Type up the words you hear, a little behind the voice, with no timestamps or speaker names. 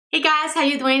Hey guys, how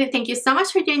you doing? Thank you so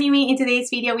much for joining me. In today's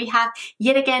video, we have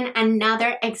yet again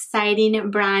another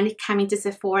exciting brand coming to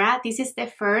Sephora. This is the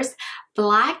first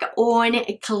Black-owned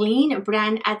clean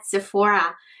brand at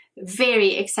Sephora.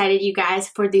 Very excited, you guys,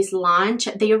 for this launch.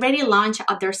 They already launched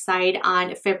at their site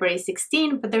on February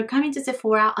 16, but they're coming to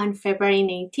Sephora on February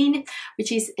 19,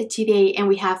 which is today. And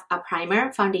we have a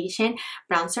primer, foundation,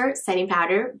 bronzer, setting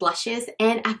powder, blushes,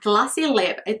 and a glossy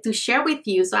lip to share with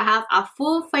you. So I have a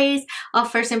full face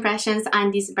of first impressions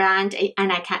on this brand,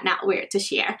 and I cannot wait to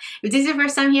share. If this is your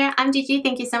first time here, I'm Gigi.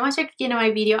 Thank you so much for clicking on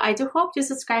my video. I do hope you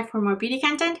subscribe for more beauty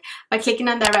content by clicking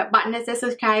on the red button that says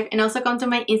subscribe, and also come to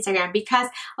my Instagram because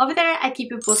over there, I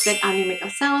keep you posted on new makeup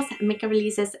sales, makeup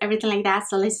releases, everything like that.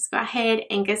 So let's just go ahead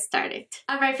and get started.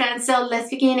 Alright friends, so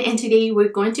let's begin. And today we're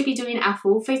going to be doing a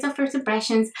full face of first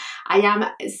impressions. I am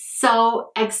so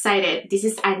excited. This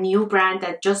is a new brand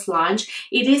that just launched.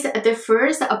 It is the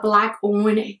first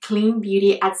Black-owned clean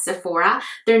beauty at Sephora.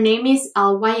 Their name is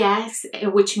LYS,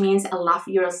 which means Love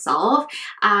Yourself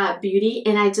Beauty,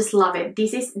 and I just love it.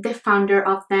 This is the founder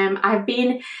of them. I've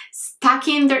been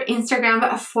stalking their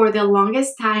Instagram for the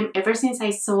longest time, ever since I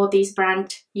saw this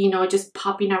brand, you know, just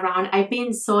popping around. I've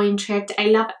been so intrigued. I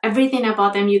love everything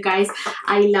about them, you guys.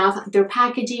 I love their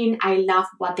packaging. I love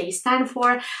what they stand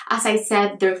for. As I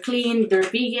said, they're clean, they're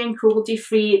vegan,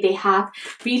 cruelty-free. They have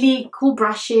really cool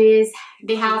brushes.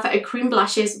 They have a cream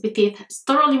blushes with it. It's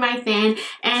totally my thing.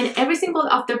 And every single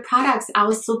of their products, I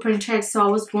was super intrigued. So I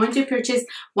was going to purchase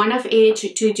one of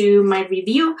each to do my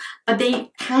review, but they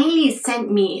kindly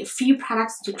sent me a few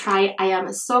products to try. I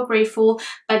am so grateful,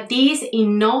 but this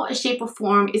in no shape or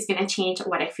form is going to change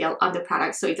what I feel on the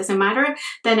product. So it doesn't matter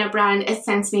that a brand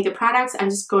sends me the products. I'm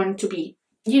just going to be,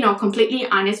 you know, completely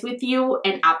honest with you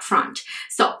and upfront.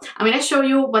 So I'm gonna show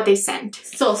you what they sent.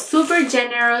 So super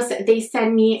generous. They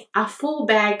sent me a full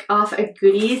bag of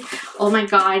goodies. Oh my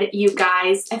god, you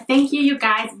guys, thank you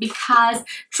guys, because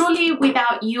truly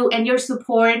without you and your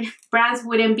support, brands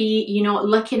wouldn't be, you know,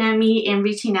 looking at me and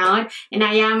reaching out. And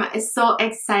I am so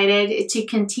excited to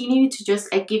continue to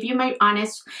just give you my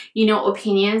honest, you know,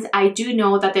 opinions. I do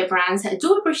know that the brands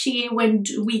do appreciate when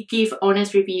we give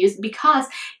honest reviews, because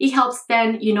it helps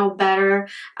them, you know, better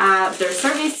their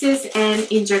services and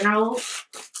in general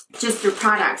just their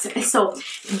products. So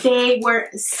they were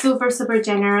super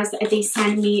generous. They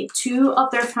sent me 2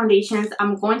 of their foundations.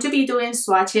 I'm going to be doing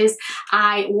swatches.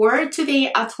 I wore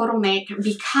today a turtleneck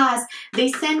because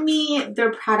they sent me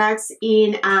their products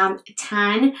in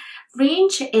tan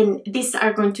range, and these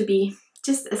are going to be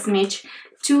just a smidge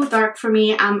too dark for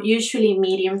me. I'm usually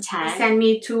medium tan. They sent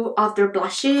me 2 of their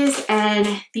blushes, and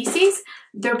this is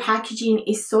their packaging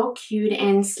is so cute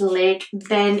and slick.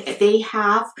 Then they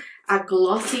have a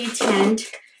glossy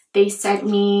tint. They sent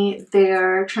me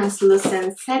their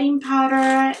translucent setting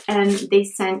powder, and they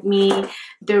sent me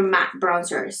their matte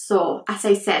bronzer. So as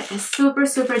I said, super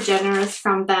generous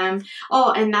from them.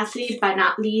 Oh, and lastly but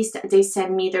not least, they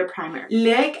sent me their primer.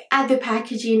 Look at the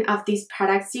packaging of these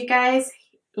products, you guys.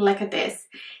 Look at this.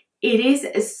 It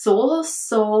is so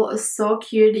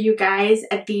cute, you guys.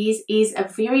 This is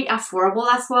very affordable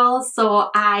as well, so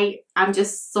I'm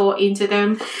just so into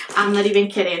them. I'm not even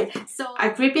kidding. So a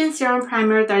gripping serum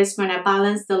primer that is going to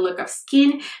balance the look of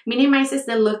skin, minimizes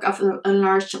the look of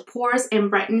enlarged pores, and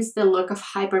brightens the look of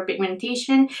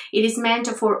hyperpigmentation. It is meant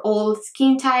for all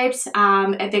skin types.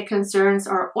 The concerns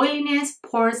are oiliness,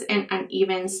 pores, and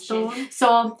uneven tone.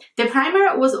 So the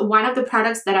primer was one of the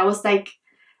products that I was like,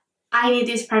 I need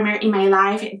this primer in my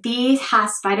life. This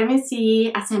has vitamin C.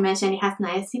 As I mentioned, it has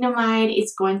niacinamide.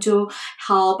 It's going to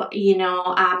help, you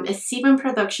know, sebum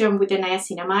production with the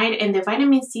niacinamide, and the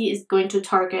vitamin C is going to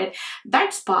target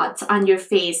dark spots on your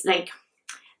face. Like,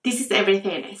 this is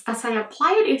everything. As I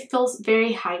apply it, it feels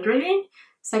very hydrating.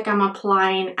 It's like I'm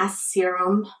applying a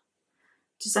serum,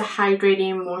 just a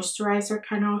hydrating moisturizer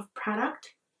kind of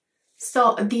product.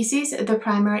 So this is the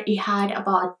primer. It had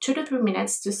about 2 to 3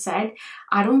 minutes to set.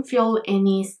 I don't feel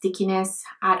any stickiness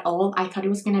at all. I thought it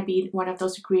was gonna be one of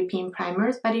those gripping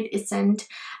primers, but it isn't.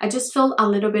 I just felt a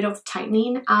little bit of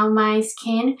tightening on my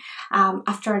skin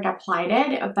after I applied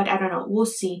it, but I don't know, we'll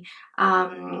see.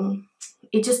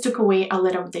 It just took away a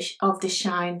little of the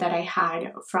shine that I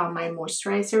had from my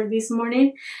moisturizer this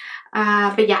morning.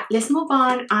 But yeah, let's move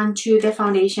on to the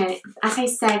foundation. As I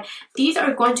said, these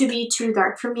are going to be too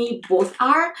dark for me. Both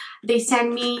are. They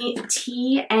sent me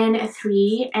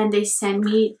TN3 and they sent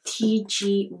me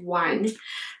TG1.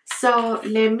 So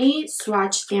let me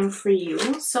swatch them for you.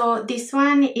 So this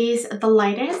one is the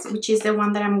lightest, which is the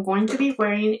one that I'm going to be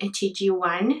wearing, a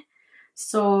TG1.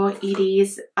 So it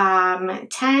is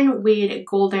tan with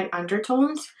golden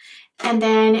undertones, And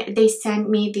then they sent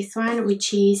me this one,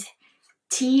 which is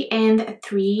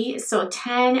TN3, so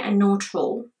tan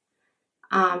neutral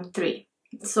 3.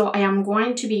 So I am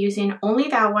going to be using only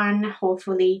that one.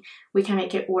 Hopefully we can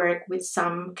make it work with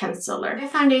some concealer. The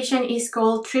foundation is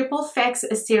called Triple Fix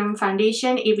Serum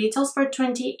Foundation. It retails for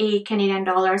 28 Canadian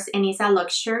dollars and is a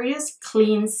luxurious,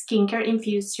 clean skincare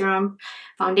infused serum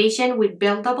foundation with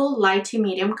buildable light to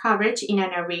medium coverage in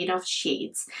an array of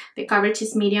shades. The coverage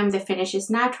is medium, the finish is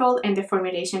natural, and the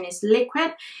formulation is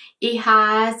liquid. It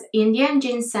has Indian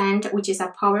ginseng, which is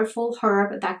a powerful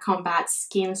herb that combats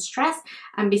skin stress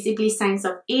and visibly signs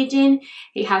of aging.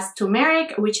 It has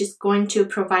turmeric, which is going to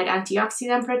provide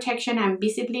antioxidant protection and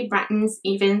visibly brightens,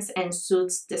 evens, and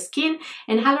soothes the skin.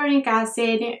 And hyaluronic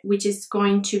acid, which is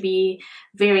going to be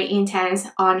very intense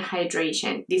on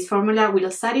hydration. This formula will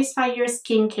satisfy your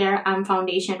skincare and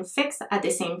foundation fix at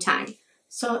the same time.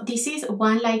 So this is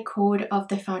one light coat of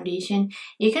the foundation.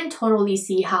 You can totally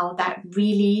see how that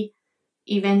really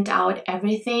evened out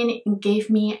everything. It gave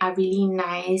me a really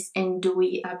nice and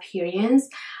dewy appearance.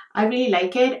 I really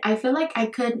like it. I feel like I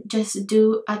could just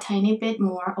do a tiny bit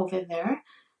more over there,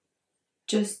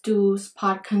 just to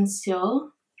spot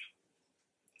conceal.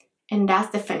 And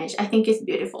that's the finish. I think it's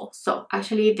beautiful. So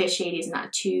actually the shade is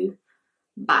not too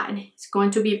bad. It's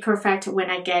going to be perfect when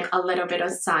I get a little bit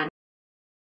of sun.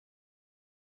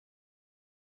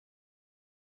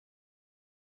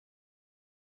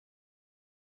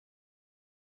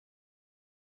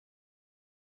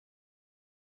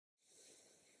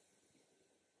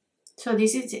 So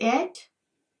this is it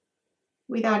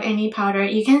without any powder.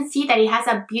 You can see that it has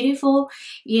a beautiful,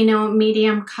 you know,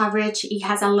 medium coverage. It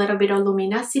has a little bit of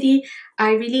luminosity.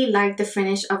 I really like the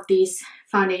finish of this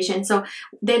foundation. So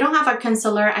they don't have a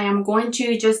concealer. I am going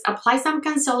to just apply some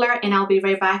concealer and I'll be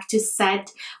right back to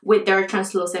set with their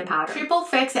translucent powder. Triple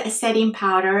Fix setting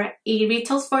powder. It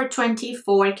retails for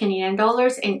 24 Canadian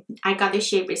dollars and I got the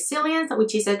shade Resilience,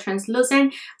 which is a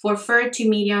translucent for fair to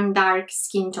medium dark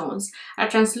skin tones. A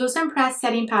translucent pressed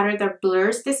setting powder that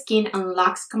blurs the skin and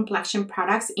locks complexion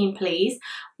products in place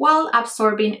while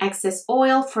absorbing excess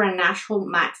oil for a natural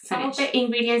matte finish. Some of the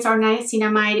ingredients are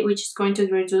niacinamide, which is going to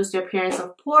reduce the appearance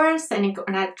of pores and it's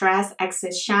going to address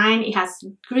excess shine. It has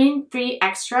green tea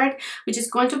extract, which is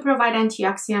going to provide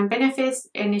antioxidant benefits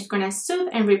and it's going to soothe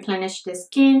and replenish the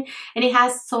skin. And it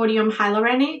has sodium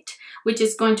hyaluronate, which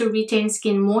is going to retain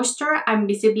skin moisture and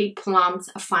visibly plumps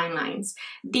fine lines.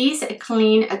 This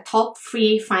clean,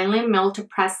 talc-free, finely milled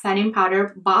pressed setting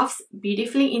powder buffs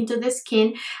beautifully into the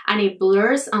skin and it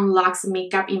blurs and locks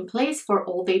makeup in place for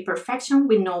all-day perfection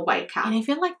with no white cast. And I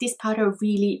feel like this powder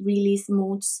really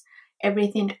smooths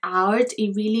everything out.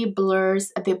 It really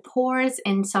blurs the pores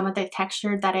and some of the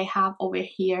texture that I have over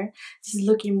here. This is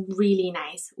looking really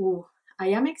nice. Ooh, I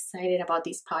am excited about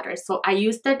this powder. So I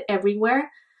used it everywhere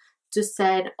to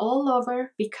set all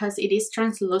over because it is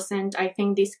translucent. I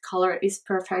think this color is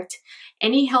perfect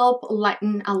and it helps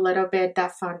lighten a little bit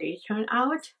that foundation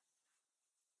out.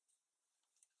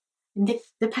 And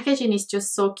the packaging is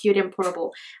just so cute and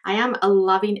portable. I am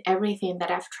loving everything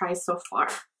that I've tried so far.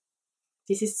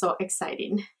 This is so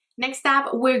exciting. Next up,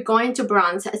 we're going to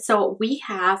bronze. So we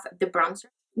have the bronzer.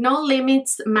 No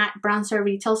Limits matte bronzer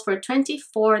retails for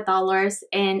 $24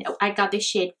 and I got the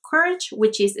shade Courage,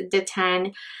 which is the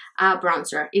tan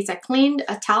bronzer. It's a clean,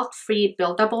 talc-free,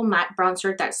 buildable matte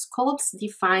bronzer that sculpts,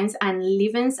 defines, and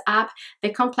livens up the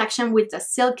complexion with a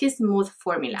silky smooth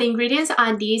formula. The ingredients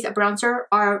on this bronzer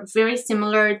are very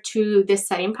similar to the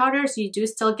setting powders. You do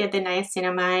still get the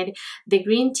niacinamide, the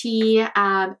green tea,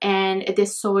 and the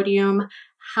sodium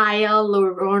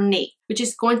hyaluronate, which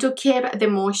is going to keep the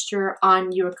moisture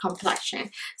on your complexion.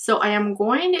 So I am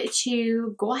going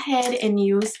to go ahead and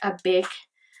use a big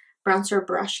bronzer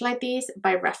brush like this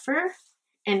by Referal,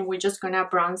 and we're just gonna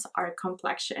bronze our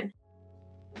complexion.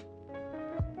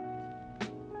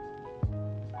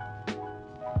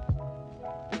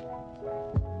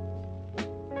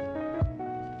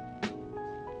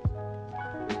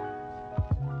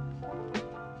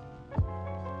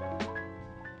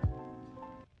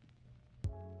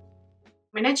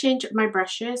 I'm gonna change my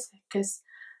brushes because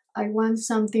I want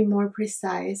something more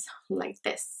precise like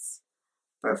this.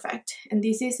 Perfect. And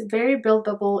this is very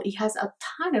buildable. It has a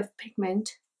ton of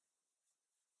pigment.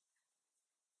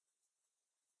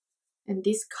 And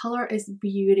this color is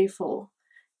beautiful.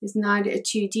 It's not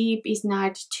too deep. It's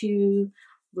not too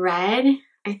red.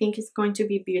 I think it's going to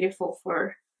be beautiful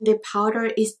for the powder.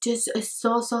 Is just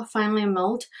so finely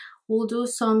milled. We'll do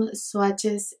some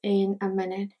swatches in a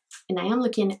minute. And I am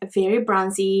looking very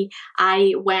bronzy.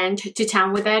 I went to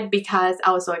town with it because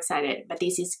I was so excited. But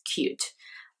this is cute.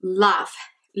 Love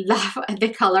love the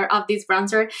color of this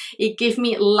bronzer. It gave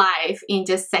me life in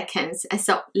just seconds.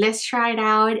 So let's try it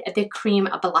out. The cream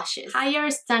blushes. Higher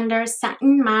Standard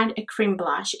Satin Matte Cream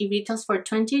Blush. It retails for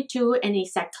 $22 and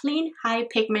it's a clean, high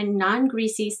pigment,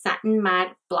 non-greasy satin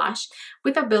matte blush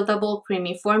with a buildable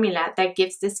creamy formula that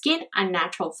gives the skin a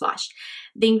natural flush.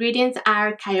 The ingredients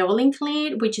are kaolin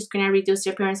clay, which is going to reduce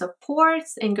the appearance of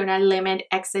pores and going to limit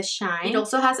excess shine. It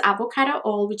also has avocado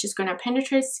oil, which is going to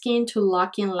penetrate skin to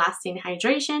lock in lasting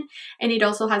hydration. And it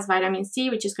also has vitamin C,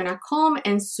 which is going to calm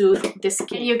and soothe the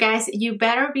skin. You guys, you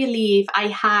better believe I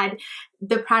had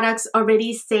the products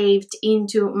already saved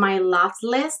into my love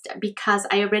list because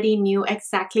I already knew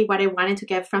exactly what I wanted to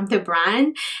get from the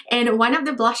brand. And one of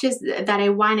the blushes that I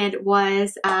wanted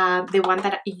was the one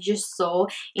that you just saw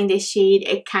in the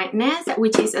shade Kindness,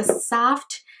 which is a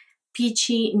soft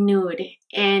peachy nude.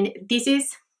 And this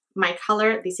is my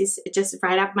color. This is just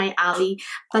right up my alley,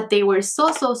 but they were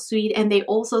so sweet, and they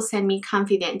also sent me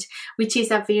Confident, which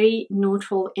is a very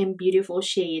neutral and beautiful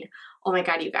shade. Oh my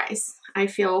god, you guys, I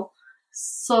feel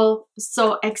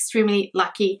so extremely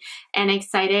lucky and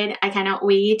excited. I cannot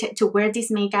wait to wear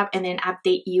this makeup and then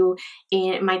update you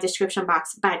in my description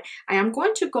box. But I am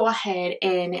going to go ahead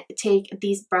and take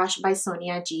this brush by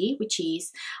Sonia G, which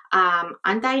is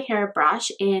anti-hair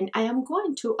brush, and I am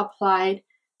going to apply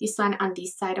this one on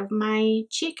this side of my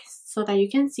cheek so that you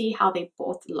can see how they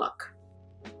both look.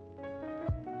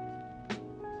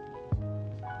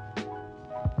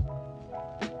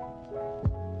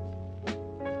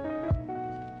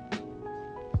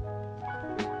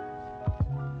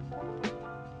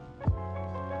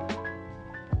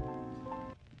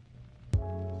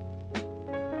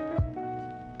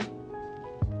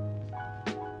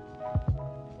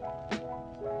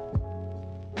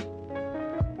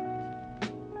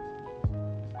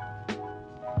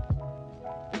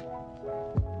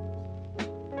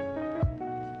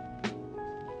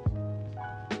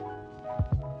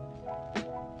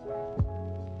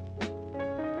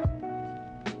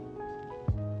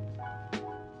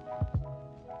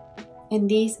 And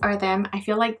these are them. I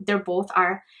feel like they're both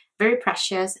are very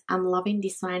precious. I'm loving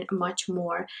this one much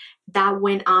more. That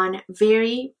went on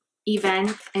very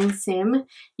even and sim.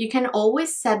 You can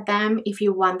always set them if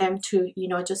you want them to, you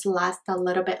know, just last a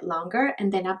little bit longer,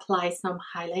 and then apply some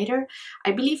highlighter.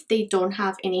 I believe they don't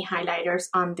have any highlighters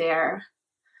on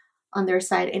their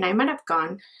side, and I might have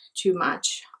gone too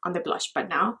much on the blush, but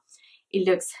now it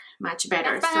looks much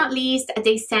better. Last but not least,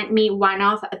 they sent me one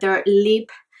of their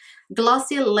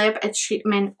glossy lip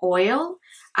treatment oil.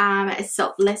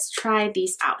 So let's try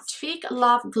this out. Fig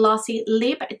Love Glossy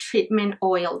Lip Treatment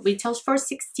Oil retails for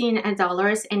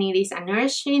 $16 and it is a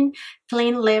nourishing,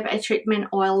 clean lip treatment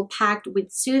oil packed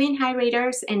with soothing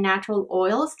hydrators and natural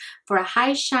oils for a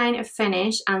high shine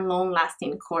finish and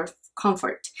long-lasting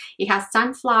comfort. It has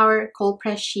sunflower, cold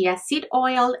pressed chia seed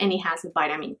oil, and it has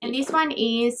vitamin E. And this one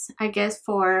is, I guess,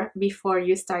 for before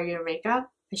you start your makeup.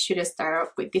 I should have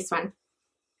started with this one.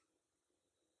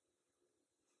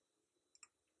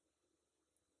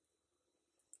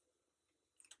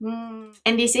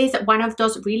 And this is one of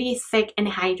those really thick and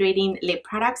hydrating lip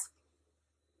products.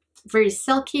 Very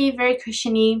silky, very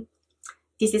cushiony.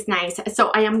 This is nice.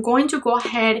 So I am going to go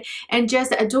ahead and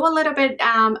just do a little bit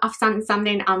of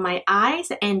something on my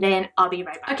eyes, and then I'll be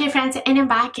right back. Okay friends, and I'm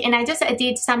back, and I just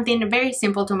did something very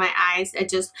simple to my eyes. I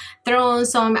just throw on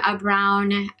some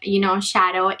brown, you know,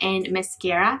 shadow and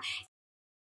mascara.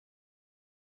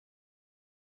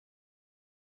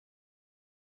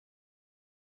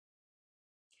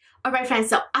 Alright friends,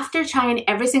 so after trying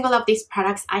every single of these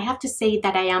products, I have to say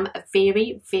that I am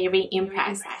very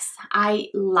impressed. I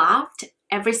loved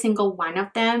every single one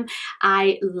of them.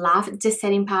 I loved the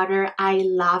setting powder, I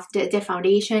loved the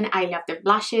foundation, I love the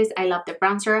blushes, I love the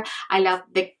bronzer, I love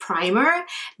the primer.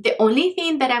 The only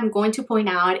thing that I'm going to point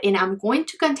out, and I'm going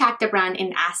to contact the brand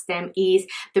and ask them, is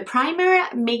the primer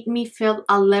made me feel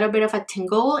a little bit of a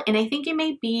tingle, and I think it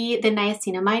may be the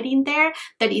niacinamide in there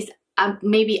that is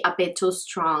maybe a bit too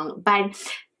strong, but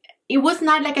it was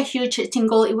not like a huge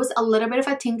tingle. It was a little bit of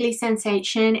a tingly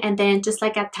sensation and then just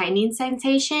like a tightening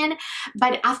sensation.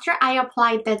 But after I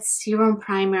applied that serum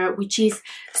primer, which is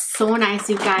so nice,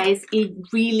 you guys, it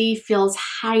really feels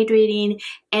hydrating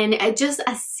and just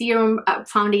a serum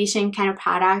foundation kind of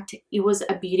product. It was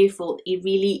a beautiful. It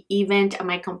really evened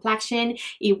my complexion.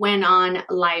 It went on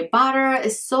like butter.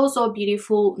 It's so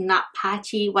beautiful, not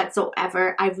patchy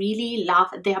whatsoever. I really love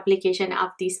the application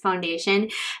of this foundation.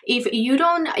 If you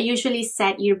don't usually usually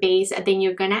set your base, then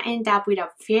you're gonna end up with a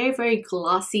very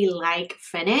glossy like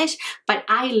finish. But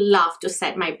I love to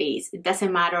set my base. It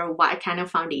doesn't matter what kind of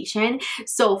foundation.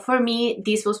 So for me,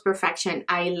 this was perfection.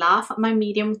 I love my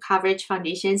medium coverage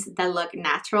foundations that look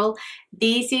natural.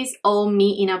 This is all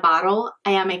me in a bottle.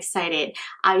 I am excited.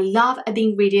 I love the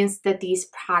ingredients that these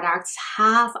products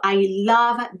have. I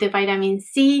love the vitamin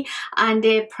C and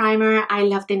the primer. I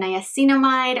love the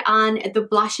niacinamide and the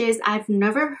blushes. I've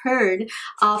never heard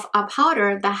of a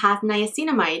powder that has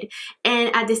niacinamide,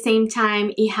 and at the same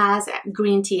time it has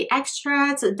green tea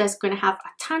extracts that's going to have a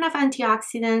ton of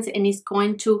antioxidants and is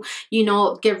going to, you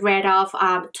know, get rid of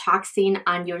toxin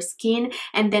on your skin,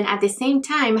 and then at the same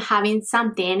time having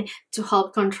something to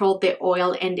help control the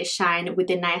oil and the shine with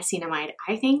the niacinamide.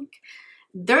 I think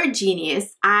they're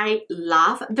genius. I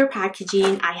love their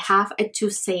packaging. I have to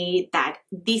say that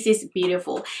this is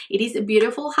beautiful. It is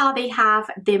beautiful how they have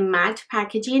the matte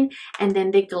packaging and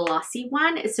then the glossy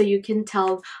one, so you can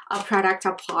tell a product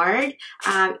apart.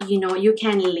 You know, you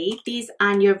can lay these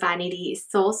on your vanity.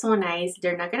 So nice.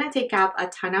 They're not gonna take up a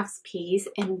ton of space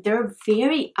and they're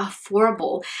very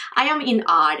affordable. I am in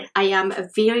awe. I am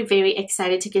very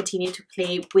excited to continue to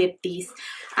play with these.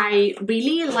 I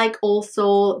really like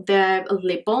also the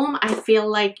lip balm. I feel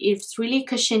like it's really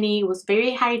cushiony. It was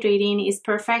very hydrating. It's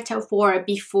perfect for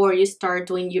before you start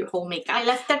doing your whole makeup. I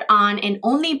left it on and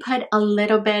only put a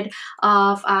little bit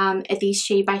of this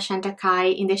shade by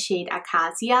Chantecaille in the shade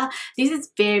Acacia. This is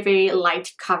very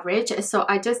light coverage, so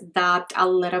I just dabbed a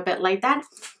little bit like that,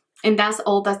 and that's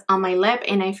all that's on my lip,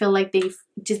 and I feel like they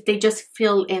just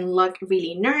feel and look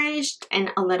really nourished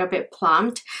and a little bit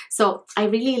plumped. So I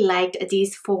really liked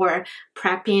these for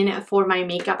prepping for my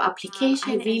makeup application.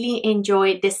 I really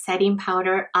enjoyed the setting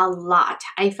powder a lot.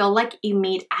 I felt like it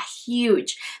made a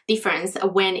huge difference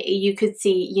when you could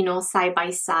see, you know, side by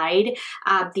side.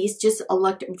 These just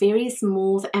looked very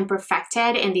smooth and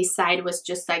perfected, and this side was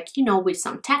just like, you know, with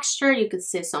some texture. You could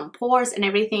see some pores and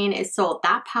everything. So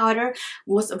that powder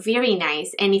was very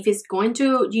nice, and if it's going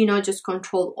to, you know, just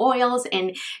control oils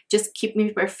and just keep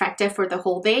me perfected for the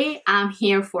whole day, I'm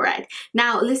here for it.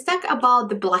 Now let's talk about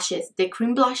the blushes. The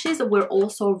cream blushes were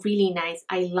also really nice.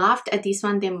 I loved this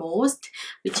one the most,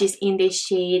 which is in the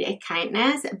shade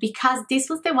Kindness, because this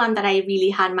was the one that I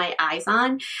really had my eyes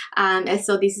on.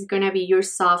 So this is gonna be your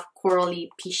soft corally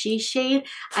peachy shade.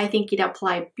 I think it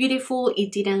applied beautiful.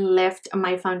 It didn't lift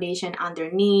my foundation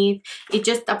underneath. It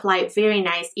just applied very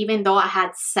nice, even though I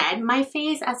had set my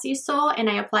face as you saw and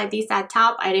I applied this at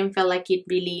top. I didn't feel like it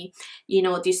really, you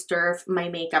know, disturbed my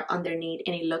makeup underneath,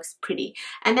 and it looks pretty.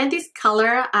 And then this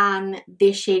color,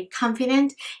 the shade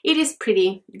Confident, it is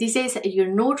pretty. This is your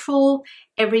neutral,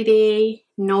 everyday,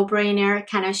 no-brainer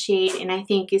kind of shade, and I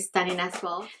think it's stunning as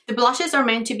well. The blushes are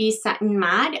meant to be satin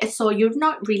matte, so you're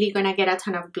not really gonna get a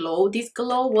ton of glow. This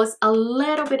glow was a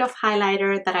little bit of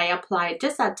highlighter that I applied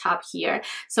just at top here,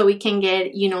 so we can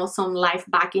get, you know, some life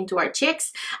back into our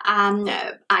cheeks.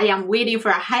 I am waiting for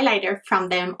a highlighter from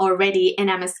them already, and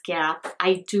a mascara.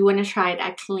 I do want to try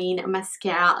a clean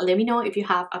mascara. Let me know if you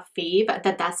have a fave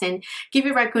that doesn't give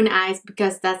you raccoon eyes,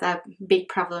 because that's a big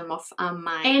problem of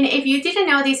mine. And if you didn't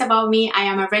know this about me, I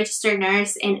am a registered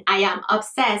nurse and I am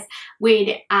obsessed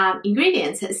with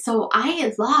ingredients. So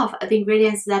I love the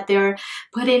ingredients that they're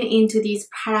putting into these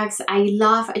products. I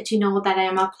love to know that I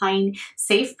am applying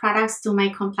safe products to my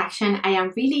complexion. I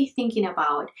am really thinking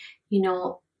about, you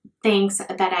know, things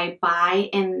that I buy,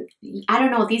 and I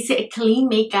don't know, this clean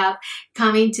makeup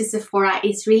coming to Sephora,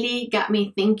 it's really got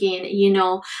me thinking, you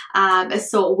know,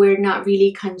 so we're not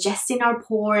really congesting our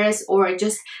pores or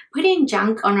just putting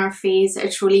junk on our face,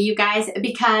 truly, you guys,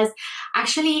 because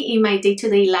actually in my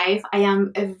day-to-day life I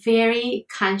am very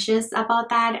conscious about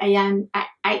that.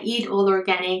 I eat all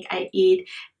organic, I eat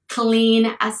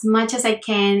clean as much as I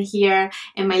can here,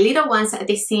 and my little ones are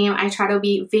the same. I try to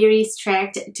be very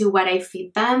strict to what I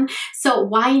feed them. So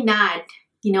why not,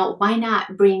 you know, why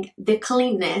not bring the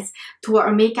cleanness to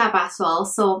our makeup as well?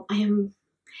 So I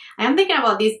am thinking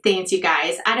about these things, you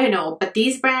guys. I don't know, but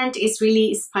this brand is really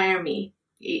inspiring me.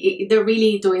 They're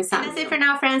really doing something. That's it for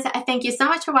now, friends. Thank you so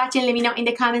much for watching. Let me know in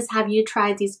the comments, have you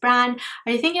tried this brand?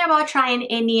 Are you thinking about trying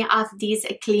any of these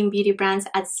clean beauty brands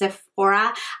at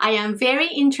Sephora? I am very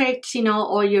intrigued to know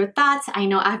all your thoughts. I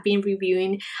know I've been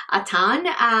reviewing a ton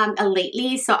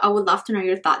lately, so I would love to know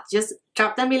your thoughts. Just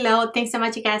drop them below. Thanks so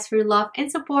much, you guys, for your love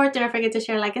and support. Don't forget to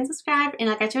share, like, and subscribe,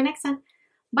 and I'll catch you next time.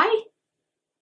 Bye!